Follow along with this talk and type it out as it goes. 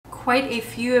Quite a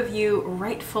few of you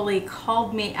rightfully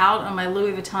called me out on my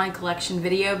Louis Vuitton collection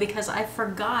video because I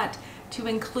forgot to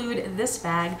include this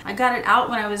bag. I got it out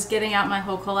when I was getting out my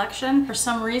whole collection. For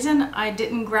some reason, I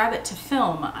didn't grab it to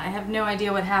film. I have no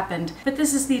idea what happened. But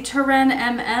this is the Touraine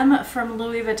MM from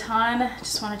Louis Vuitton.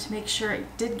 Just wanted to make sure it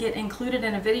did get included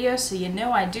in a video so you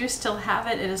know I do still have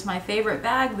it. It is my favorite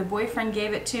bag. The boyfriend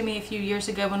gave it to me a few years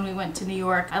ago when we went to New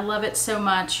York. I love it so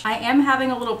much. I am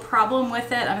having a little problem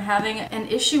with it. I'm having an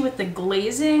issue with the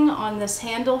glazing on this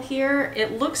handle here.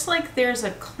 It looks like there's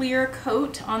a clear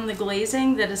coat on the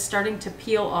glazing that is starting to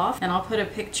peel off, and I'll put a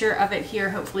picture of it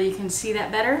here. Hopefully you can see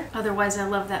that better. Otherwise, I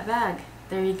love that bag.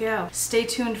 There you go. Stay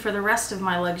tuned for the rest of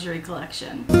my luxury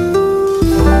collection.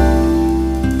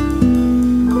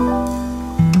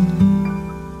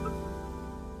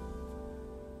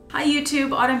 Hi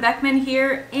YouTube, Autumn Beckman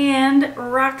here, and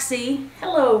Roxy.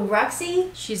 Hello, Roxy.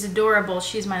 She's adorable.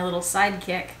 She's my little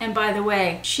sidekick. And by the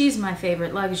way, she's my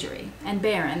favorite luxury, and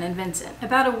Baron and Vincent.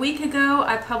 About a week ago,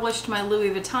 I published my Louis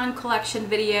Vuitton collection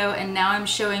video, and now I'm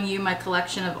showing you my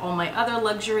collection of all my other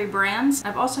luxury brands.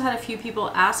 I've also had a few people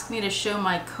ask me to show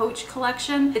my Coach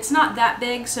collection. It's not that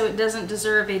big, so it doesn't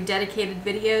deserve a dedicated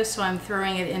video, so I'm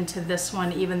throwing it into this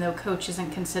one, even though Coach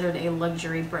isn't considered a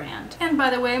luxury brand. And by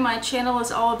the way, my channel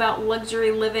is all about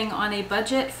luxury living on a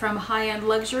budget, from high-end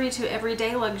luxury to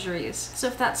everyday luxuries. So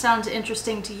if that sounds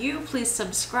interesting to you, please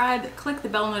subscribe, click the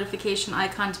bell notification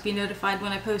icon to be notified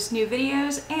when I post new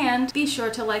videos, and be sure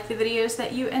to like the videos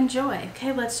that you enjoy.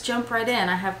 Okay, let's jump right in.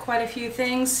 I have quite a few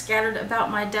things scattered about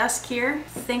my desk here.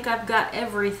 I think I've got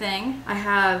everything. I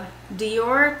have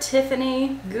Dior,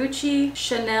 Tiffany, Gucci,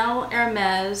 Chanel,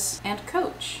 Hermes, and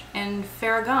Coach, and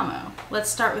Ferragamo. Let's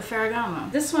start with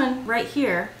Ferragamo. This one right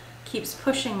here keeps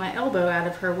pushing my elbow out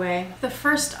of her way. The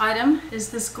first item is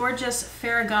this gorgeous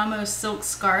Ferragamo silk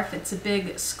scarf. It's a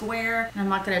big square, and I'm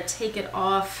not going to take it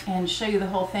off and show you the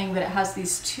whole thing, but it has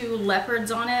these two leopards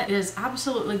on it. It is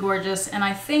absolutely gorgeous, and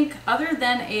I think other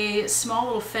than a small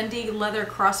little Fendi leather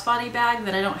crossbody bag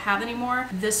that I don't have anymore,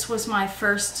 this was my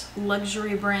first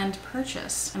luxury brand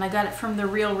purchase. And I got it from The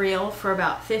Real for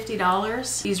about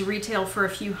 $50. These retail for a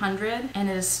few hundred, and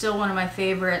it is still one of my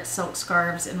favorite silk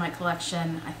scarves in my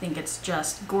collection. I think it's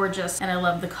just gorgeous, and I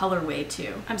love the colorway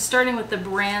too. I'm starting with the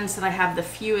brands that I have the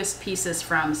fewest pieces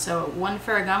from. So one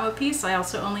Ferragamo piece. I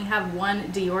also only have one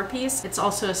Dior piece. It's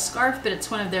also a scarf, but it's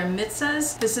one of their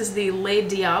mitzas. This is the Le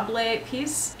Diable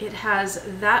piece. It has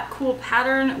that cool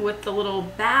pattern with the little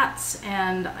bats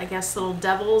and I guess little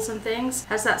devils and things.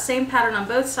 Has that same pattern on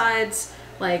both sides,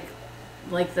 like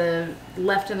the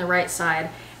left and the right side,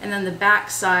 and then the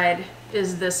back side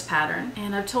is this pattern.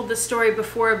 And I've told this story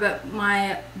before, but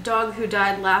my dog who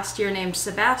died last year named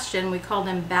Sebastian, we called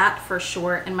him Bat for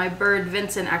short, and my bird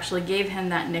Vincent actually gave him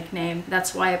that nickname.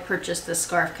 That's why I purchased this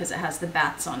scarf, because it has the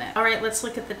bats on it. All right, let's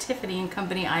look at the Tiffany &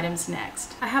 Company items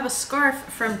next. I have a scarf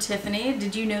from Tiffany.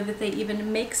 Did you know that they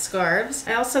even make scarves?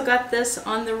 I also got this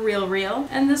on The Real,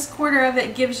 and this quarter of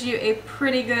it gives you a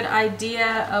pretty good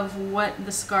idea of what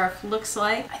the scarf looks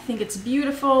like. I think it's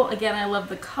beautiful. Again, I love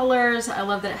the colors. I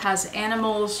love that it has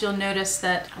animals. You'll notice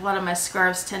that a lot of my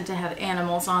scarves tend to have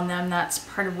animals on them. That's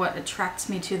part of what attracts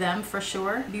me to them for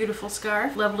sure. Beautiful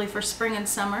scarf, lovely for spring and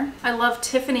summer. I love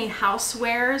Tiffany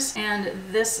housewares, and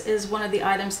this is one of the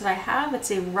items that I have. It's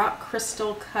a rock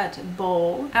crystal cut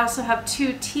bowl. I also have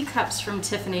two teacups from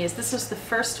Tiffany's. This was the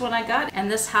first one I got, and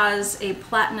this has a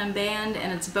platinum band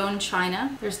and it's bone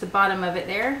china. There's the bottom of it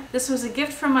there. This was a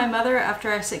gift from my mother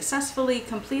after I successfully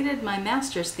completed my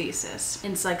master's thesis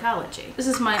in psychology. This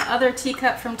is my other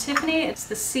teacup from Tiffany. It's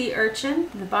the sea urchin.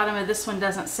 The bottom of this one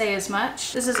doesn't say as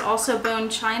much. This is also bone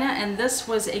china, and this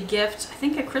was a gift, I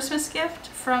think a Christmas gift,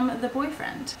 from the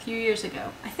boyfriend a few years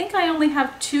ago. I think I only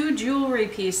have two jewelry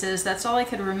pieces. That's all I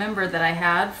could remember that I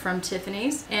had from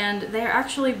Tiffany's, and they're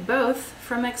actually both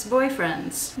from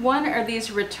ex-boyfriends. One are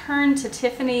these Return to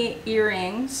Tiffany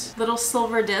earrings, little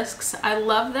silver discs. I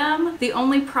love them. The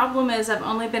only problem is I've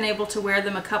only been able to wear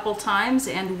them a couple times,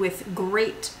 and with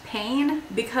great pain,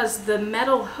 because the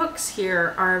metal hooks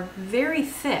here are very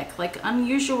thick, like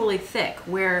unusually thick,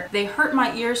 where they hurt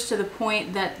my ears to the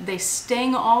point that they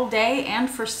sting all day and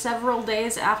for several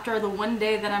days after the one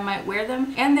day that I might wear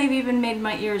them, and they've even made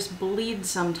my ears bleed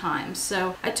sometimes.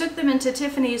 So I took them into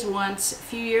Tiffany's once a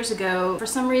few years ago. For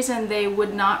some reason they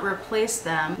would not replace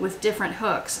them with different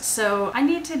hooks, so I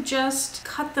need to just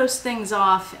cut those things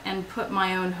off and put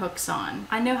my own hooks on.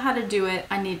 I know how to do it.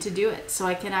 I need to do it so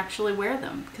I can actually wear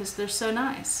them because they're so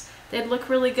nice. they'd look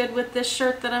really good with this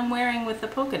shirt that I'm wearing with the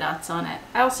polka dots on it.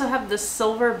 I also have this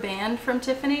silver band from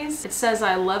Tiffany's. It says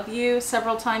I love you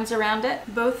several times around it.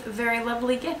 Both very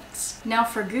lovely gifts. Now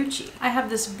for Gucci. I have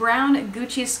this brown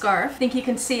Gucci scarf. I think you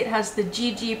can see it has the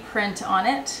GG print on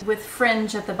it with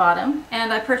fringe at the bottom.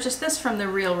 And I purchased this from The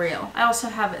Real Real. I also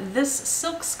have this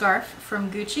silk scarf from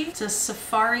Gucci. It's a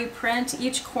safari print.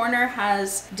 Each corner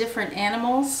has different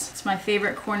animals. It's my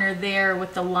favorite corner there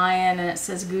with the lion, and it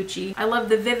says Gucci. I love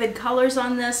the vivid colors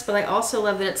on this, but I also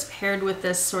love that it's paired with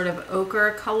this sort of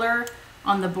ochre color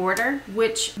on the border,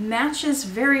 which matches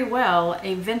very well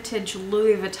a vintage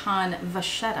Louis Vuitton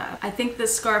vachetta. I think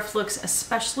this scarf looks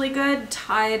especially good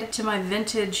tied to my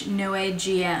vintage Noe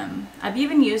GM. I've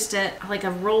even used it, like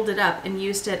I've rolled it up and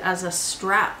used it as a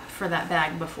strap for that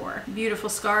bag before. Beautiful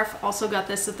scarf. Also got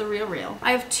this at The Real Real.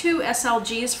 I have two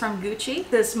SLGs from Gucci.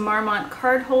 This Marmont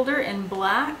card holder in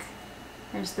black.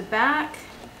 There's the back.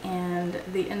 And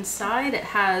the inside, it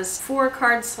has 4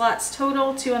 card slots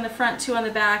total, 2 on the front, 2 on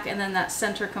the back, and then that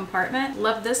center compartment.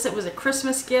 Love this. It was a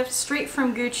Christmas gift straight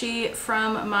from Gucci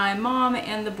from my mom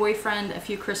and the boyfriend a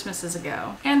few Christmases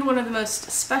ago. And one of the most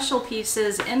special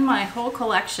pieces in my whole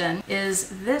collection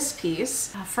is this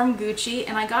piece from Gucci,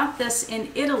 and I got this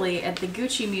in Italy at the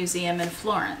Gucci Museum in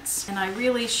Florence. And I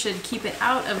really should keep it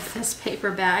out of this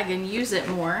paper bag and use it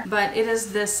more, but it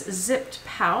is this zipped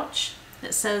pouch.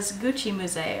 It says Gucci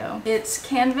Museo. It's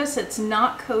canvas, it's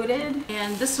not coated,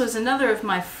 and this was another of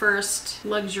my first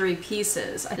luxury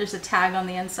pieces. There's a tag on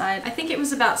the inside. I think it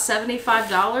was about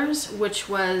 $75, which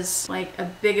was like a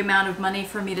big amount of money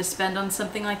for me to spend on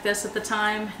something like this at the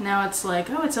time. Now it's like,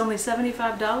 oh, it's only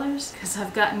 $75? Because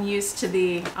I've gotten used to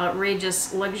the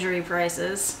outrageous luxury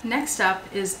prices. Next up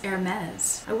is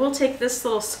Hermes. I will take this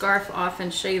little scarf off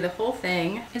and show you the whole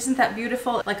thing. Isn't that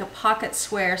beautiful? Like a pocket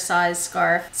square size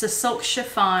scarf. It's a silk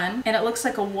chiffon, and it looks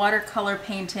like a watercolor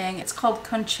painting. It's called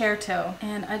Concerto,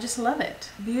 and I just love it.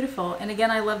 Beautiful. And again,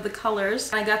 I love the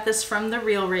colors. I got this from The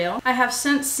Real Real. I have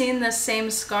since seen this same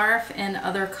scarf in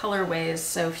other colorways,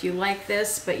 so if you like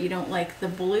this but you don't like the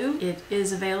blue, it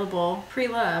is available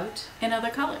pre-loved in other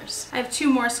colors. I have 2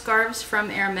 more scarves from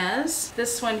Hermes.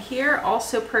 This one here,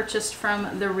 also purchased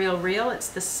from The Real Real. It's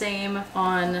the same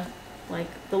on like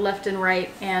the left and right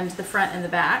and the front and the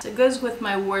back. So it goes with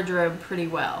my wardrobe pretty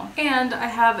well. And I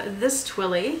have this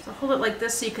twilly. So hold it like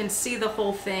this so you can see the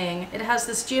whole thing. It has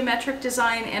this geometric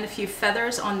design and a few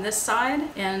feathers on this side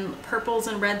in purples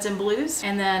and reds and blues.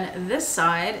 And then this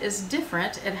side is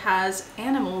different. It has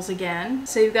animals again.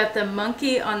 So you've got the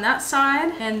monkey on that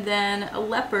side and then a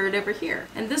leopard over here.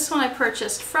 And this one I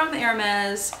purchased from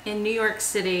Hermes in New York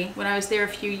City when I was there a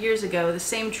few years ago, the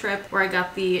same trip where I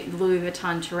got the Louis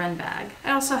Vuitton Terrain bag.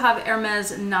 I also have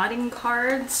Hermes knotting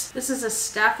cards. This is a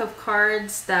stack of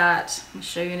cards that, let me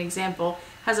show you an example,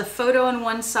 has a photo on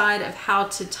one side of how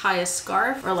to tie a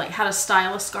scarf, or like how to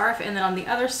style a scarf, and then on the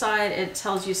other side it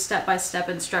tells you step-by-step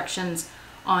instructions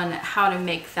on how to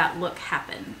make that look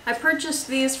happen. I purchased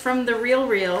these from The Real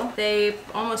Real. They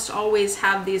almost always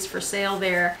have these for sale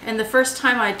there. And the first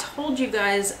time I told you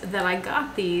guys that I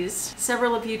got these,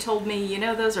 several of you told me, you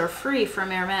know, those are free from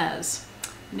Hermes.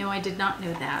 No, I did not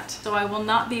know that. So I will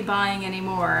not be buying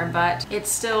anymore, but it's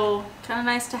still kind of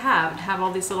nice to have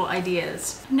all these little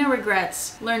ideas. No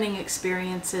regrets, learning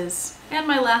experiences. And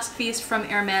my last piece from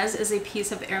Hermes is a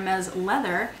piece of Hermes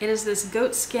leather. It is this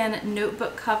goatskin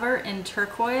notebook cover in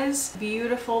turquoise.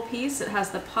 Beautiful piece. It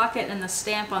has the pocket and the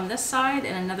stamp on this side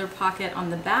and another pocket on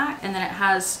the back. And then it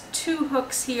has 2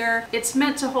 hooks here. It's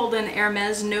meant to hold an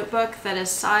Hermes notebook that is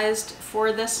sized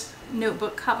for this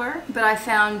notebook cover, but I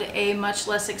found a much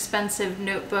less expensive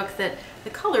notebook that the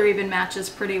color even matches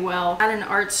pretty well at an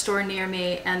art store near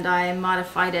me, and I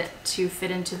modified it to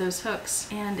fit into those hooks.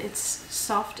 And it's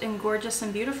soft and gorgeous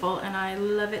and beautiful, and I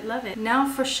love it, love it. Now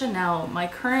for Chanel, my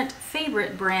current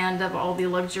favorite brand of all the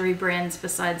luxury brands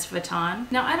besides Vuitton.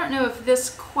 Now I don't know if this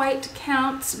quite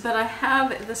counts, but I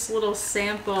have this little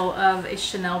sample of a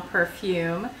Chanel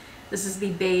perfume. This is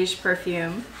the beige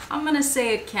perfume. I'm gonna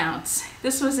say it counts.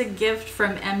 This was a gift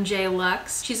from MJ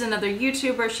Luxe. She's another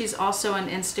YouTuber. She's also on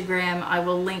Instagram. I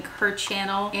will link her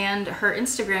channel and her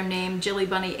Instagram name,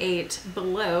 JillyBunny8,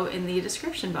 below in the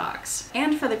description box.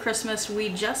 And for the Christmas we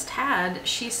just had,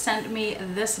 she sent me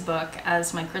this book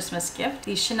as my Christmas gift,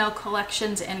 the Chanel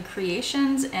Collections and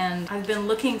Creations, and I've been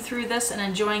looking through this and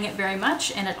enjoying it very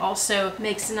much, and it also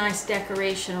makes a nice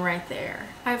decoration right there.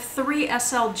 I have 3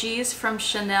 SLGs from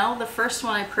Chanel the first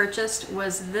one I purchased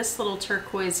was this little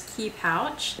turquoise key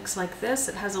pouch. Looks like this.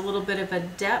 It has a little bit of a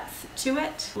depth to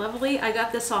it. Lovely. I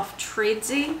got this off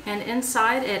Tradesy, and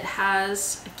inside it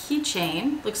has a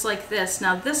keychain. Looks like this.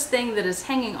 Now this thing that is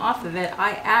hanging off of it,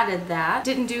 I added that.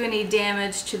 Didn't do any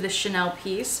damage to the Chanel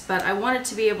piece, but I wanted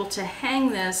to be able to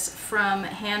hang this from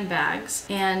handbags,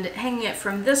 and hanging it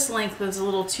from this length was a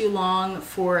little too long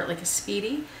for like a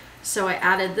speedy. So I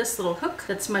added this little hook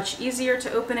that's much easier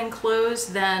to open and close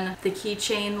than the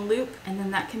keychain loop, and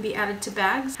then that can be added to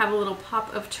bags. Have a little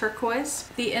pop of turquoise.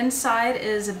 The inside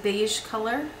is a beige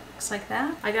color. Looks like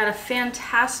that. I got a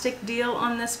fantastic deal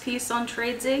on this piece on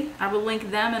Tradesy. I will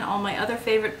link them and all my other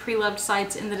favorite Preloved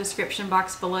sites in the description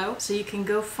box below, so you can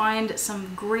go find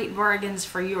some great bargains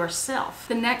for yourself.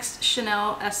 The next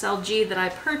Chanel SLG that I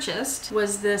purchased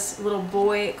was this little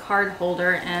boy card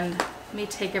holder, and let me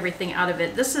take everything out of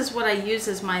it. This is what I use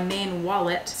as my main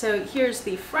wallet. So here's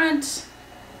the front.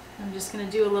 I'm just gonna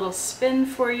do a little spin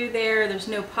for you there. There's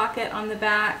no pocket on the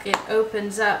back. It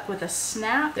opens up with a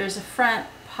snap. There's a front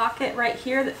pocket right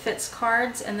here that fits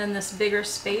cards, and then this bigger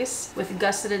space with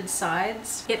gusseted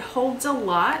sides. It holds a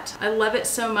lot. I love it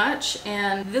so much,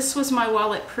 and this was my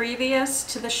wallet previous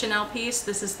to the Chanel piece.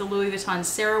 This is the Louis Vuitton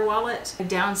Sarah wallet. I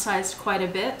downsized quite a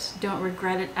bit. Don't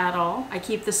regret it at all. I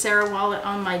keep the Sarah wallet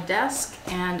on my desk,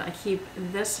 and I keep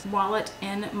this wallet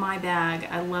in my bag.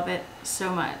 I love it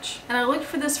so much. And I looked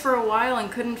for this for a while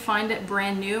and couldn't find it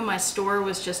brand new. My store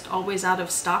was just always out of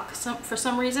stock for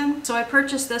some reason. So I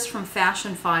purchased this from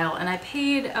Fashionphile, and I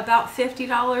paid about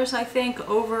 $50, I think,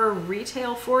 over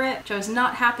retail for it, which I was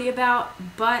not happy about,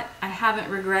 but I haven't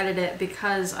regretted it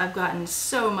because I've gotten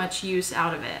so much use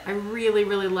out of it. I really,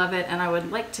 really love it, and I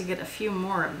would like to get a few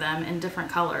more of them in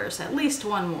different colors, at least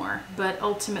one more, but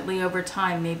ultimately over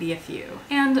time, maybe a few.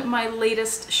 And my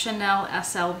latest Chanel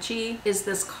SLG is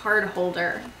this card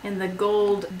holder in the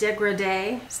gold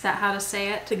degradé. Is that how to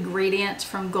say it? The gradient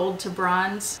from gold to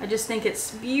bronze. I just think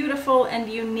it's beautiful and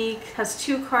unique. Has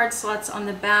two card slots on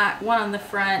the back, one on the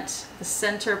front, the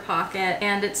center pocket,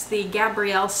 and it's the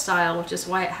Gabrielle style, which is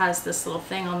why it has this little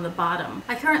thing on the bottom.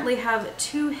 I currently have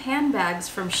two handbags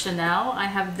from Chanel. I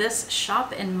have this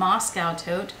Shop in Moscow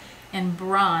tote in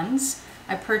bronze.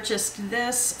 I purchased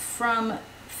this from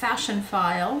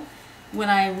Fashionphile when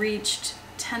I reached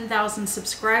 10,000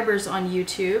 subscribers on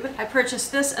YouTube. I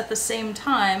purchased this at the same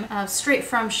time, straight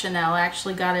from Chanel. I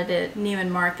actually got it at Neiman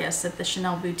Marcus at the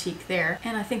Chanel boutique there,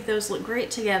 and I think those look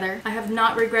great together. I have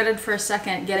not regretted for a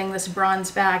second getting this bronze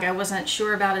bag. I wasn't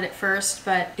sure about it at first,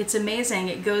 but it's amazing.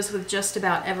 It goes with just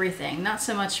about everything. Not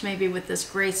so much maybe with this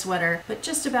gray sweater, but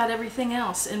just about everything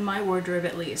else in my wardrobe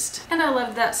at least. And I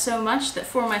loved that so much that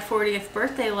for my 40th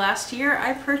birthday last year,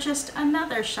 I purchased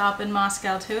another Shop in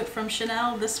Moscow tote from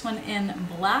Chanel, this one in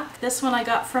black. This one I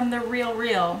got from the Real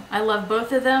Real. I love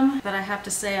both of them, but I have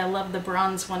to say I love the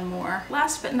bronze one more.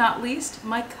 Last but not least,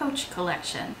 my Coach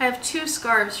collection. I have two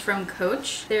scarves from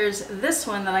Coach. There's this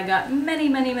one that I got many,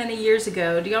 many, many years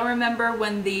ago. Do y'all remember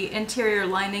when the interior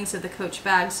linings of the Coach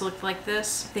bags looked like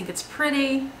this? I think it's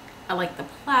pretty. I like the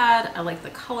plaid, I like the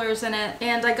colors in it,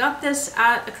 and I got this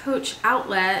at a Coach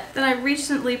outlet. Then I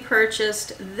recently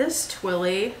purchased this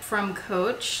Twilly from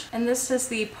Coach, and this is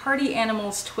the Party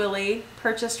Animals Twilly,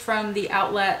 purchased from the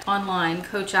outlet online,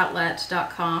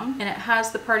 coachoutlet.com, and it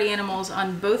has the party animals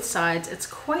on both sides. It's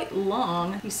quite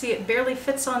long. You see it barely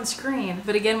fits on screen,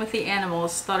 but again with the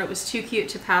animals, thought it was too cute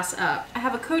to pass up. I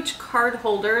have a Coach card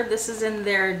holder. This is in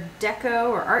their deco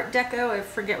or art deco, I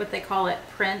forget what they call it,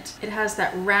 print. It has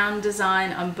that round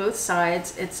design on both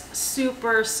sides. It's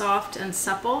super soft and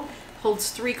supple. Holds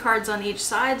 3 cards on each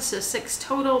side, so 6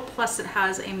 total, plus it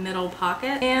has a middle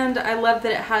pocket. And I love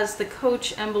that it has the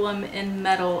Coach emblem in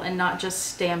metal and not just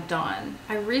stamped on.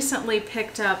 I recently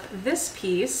picked up this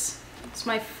piece. It's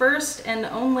my first and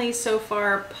only so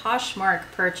far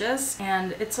Poshmark purchase,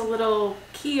 and it's a little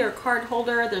key or card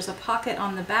holder. There's a pocket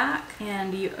on the back,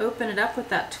 and you open it up with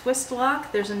that twist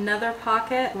lock. There's another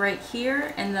pocket right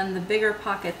here, and then the bigger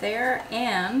pocket there,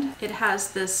 and it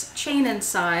has this chain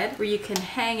inside where you can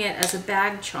hang it as a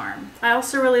bag charm. I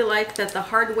also really like that the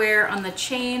hardware on the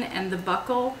chain and the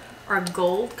buckle are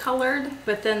gold colored,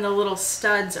 but then the little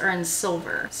studs are in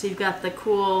silver. So you've got the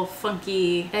cool,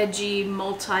 funky, edgy,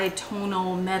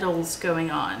 multi-tonal metals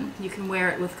going on. You can wear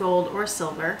it with gold or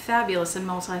silver. Fabulous and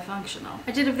multifunctional.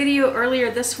 I did a video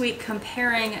earlier this week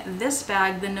comparing this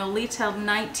bag, the Nolita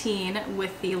 19,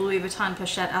 with the Louis Vuitton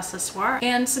Pochette Accessoire,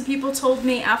 and some people told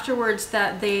me afterwards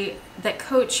that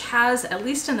Coach has, at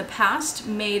least in the past,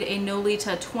 made a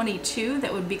Nolita 22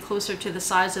 that would be closer to the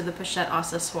size of the Pochette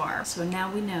Accessoire. So now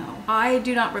we know. I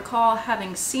do not recall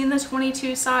having seen the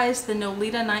 22 size. The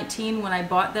Nolita 19 when I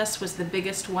bought this was the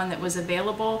biggest one that was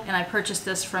available, and I purchased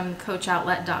this from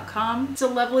coachoutlet.com. It's a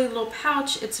lovely little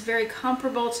pouch. It's very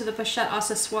comparable to the pochette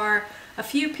accessoire. A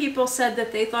few people said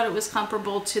that they thought it was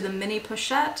comparable to the mini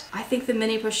pochette. I think the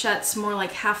mini pochette's more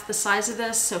like half the size of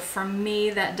this, so for me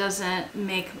that doesn't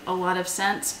make a lot of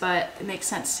sense, but it makes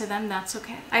sense to them, that's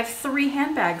okay. I have 3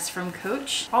 handbags from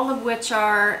Coach, all of which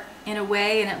are, in a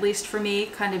way, and at least for me,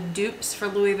 kind of dupes for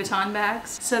Louis Vuitton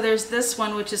bags. So there's this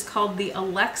one which is called the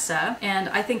Alexa, and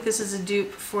I think this is a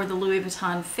dupe for the Louis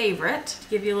Vuitton Favorite. To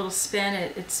give you a little spin,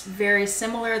 it's very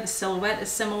similar, the silhouette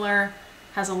is similar,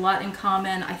 has a lot in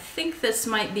common. I think this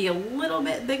might be a little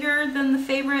bit bigger than the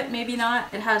Favorite, maybe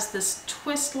not. It has this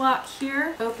twist lock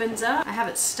here, opens up. I have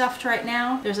it stuffed right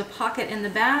now. There's a pocket in the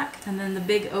back and then the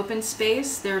big open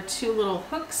space. There are 2 little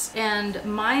hooks, and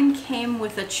mine came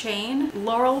with a chain.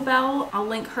 Laurel Bell, I'll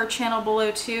link her channel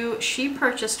below too. She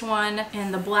purchased one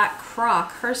in the black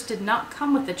croc. Hers did not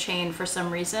come with a chain for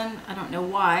some reason. I don't know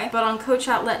why. But on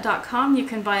coachoutlet.com you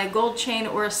can buy a gold chain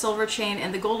or a silver chain,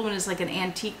 and the gold one is like an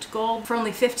antiqued gold for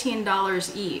only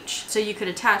 $15 each. So you could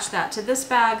attach that to this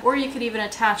bag, or you could even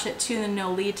attach it to the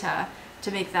Nolita to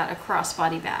make that a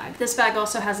crossbody bag. This bag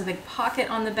also has a big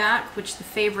pocket on the back, which the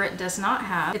Favorite does not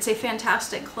have. It's a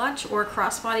fantastic clutch or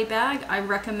crossbody bag. I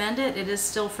recommend it. It is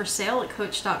still for sale at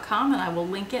coach.com, and I will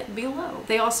link it below.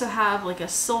 They also have like a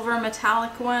silver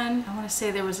metallic one. I want to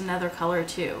say there was another color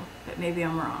too, but maybe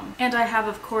I'm wrong. And I have,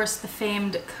 of course, the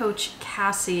famed Coach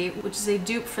Cassie, which is a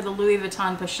dupe for the Louis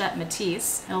Vuitton Pochette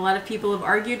Matisse. And a lot of people have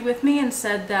argued with me and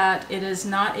said that it is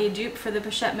not a dupe for the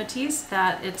Pochette Matisse,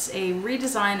 that it's a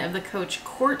redesign of the Coach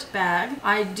Court bag.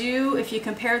 I do, if you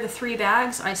compare the 3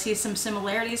 bags, I see some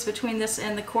similarities between this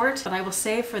and the Court, but I will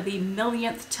say for the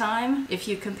millionth time, if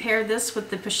you compare this with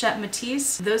the Pochette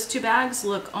Matisse, those 2 bags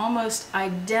look almost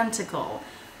identical,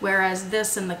 whereas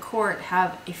this and the Court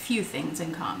have a few things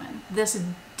in common. This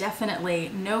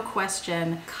definitely, no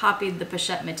question, copied the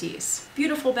Pochette Matisse.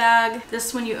 Beautiful bag.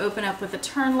 This one you open up with a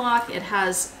turn lock. It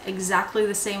has exactly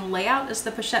the same layout as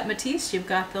the Pochette Matisse. You've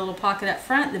got the little pocket up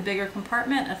front, the bigger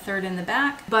compartment, a 3rd in the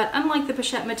back. But unlike the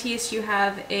Pochette Matisse, you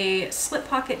have a slip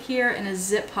pocket here and a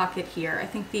zip pocket here. I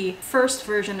think the first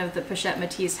version of the Pochette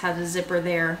Matisse had a zipper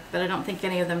there, but I don't think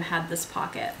any of them had this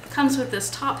pocket. It comes with this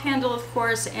top handle, of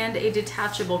course, and a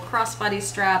detachable crossbody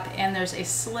strap, and there's a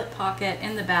slip pocket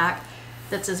in the back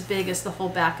that's as big as the whole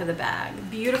back of the bag.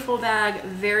 Beautiful bag,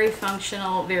 very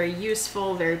functional, very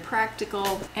useful, very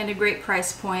practical, and a great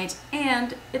price point,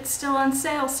 and it's still on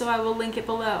sale, so I will link it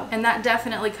below. And that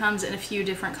definitely comes in a few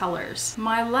different colors.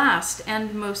 My last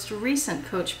and most recent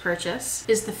Coach purchase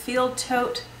is the Field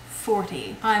Tote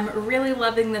 40. I'm really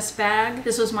loving this bag.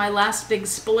 This was my last big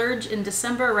splurge in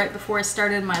December, right before I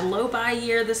started my low buy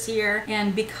year this year.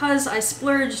 And because I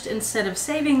splurged instead of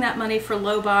saving that money for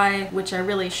low buy, which I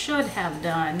really should have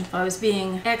done, I was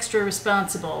being extra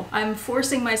responsible. I'm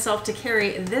forcing myself to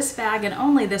carry this bag and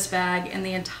only this bag in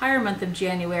the entire month of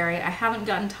January. I haven't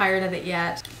gotten tired of it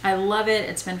yet. I love it.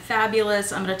 It's been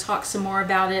fabulous. I'm going to talk some more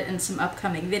about it in some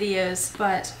upcoming videos,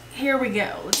 but here we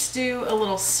go. Let's do a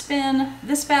little spin.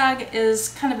 This bag is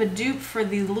kind of a dupe for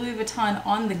the Louis Vuitton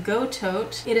On The Go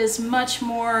tote. It is much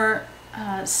more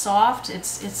soft.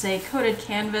 It's a coated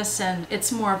canvas and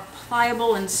it's more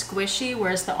pliable and squishy,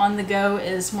 whereas the On The Go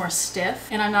is more stiff.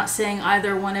 And I'm not saying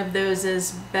either one of those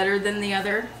is better than the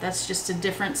other. That's just a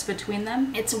difference between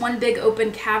them. It's one big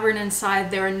open cavern inside.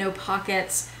 There are no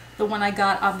pockets. The one I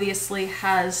got obviously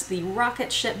has the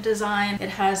rocket ship design. It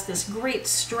has this great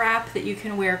strap that you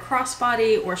can wear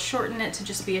crossbody or shorten it to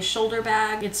just be a shoulder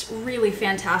bag. It's really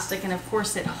fantastic, and of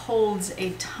course it holds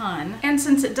a ton. And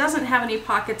since it doesn't have any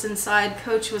pockets inside,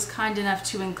 Coach was kind enough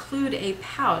to include a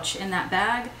pouch in that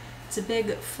bag. It's a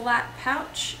big flat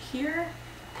pouch here.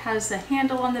 It has the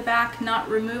handle on the back, not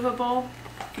removable,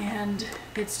 and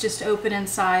it's just open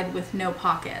inside with no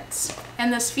pockets.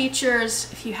 And this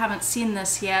features, if you haven't seen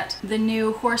this yet, the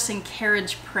new horse and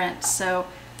carriage print. So,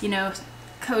 you know,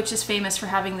 Coach is famous for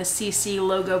having the CC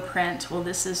logo print. Well,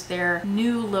 this is their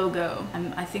new logo.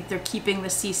 I think they're keeping the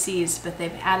CCs, but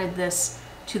they've added this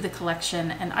to the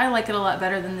collection, and I like it a lot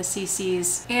better than the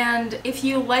CCs. And if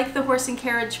you like the horse and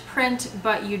carriage print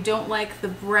but you don't like the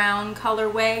brown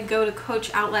colorway, go to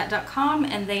coachoutlet.com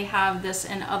and they have this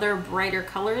in other brighter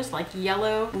colors like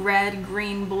yellow, red,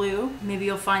 green, blue. Maybe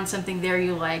you'll find something there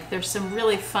you like. There's some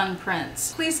really fun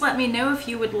prints. Please let me know if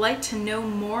you would like to know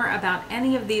more about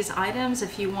any of these items,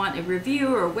 if you want a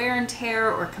review or wear and tear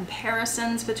or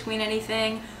comparisons between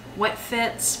anything, what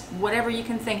fits, whatever you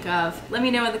can think of. Let me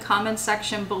know in the comments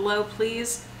section below,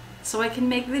 please. so I can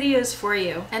make videos for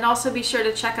you. And also be sure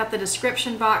to check out the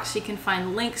description box. You can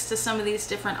find links to some of these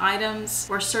different items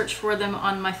or search for them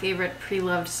on my favorite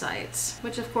Preloved sites,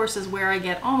 which of course is where I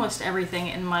get almost everything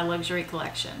in my luxury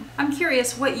collection. I'm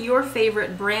curious what your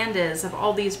favorite brand is of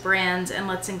all these brands, and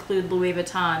let's include Louis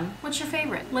Vuitton. What's your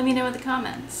favorite? Let me know in the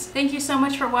comments. Thank you so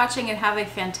much for watching and have a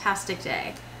fantastic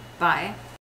day. Bye.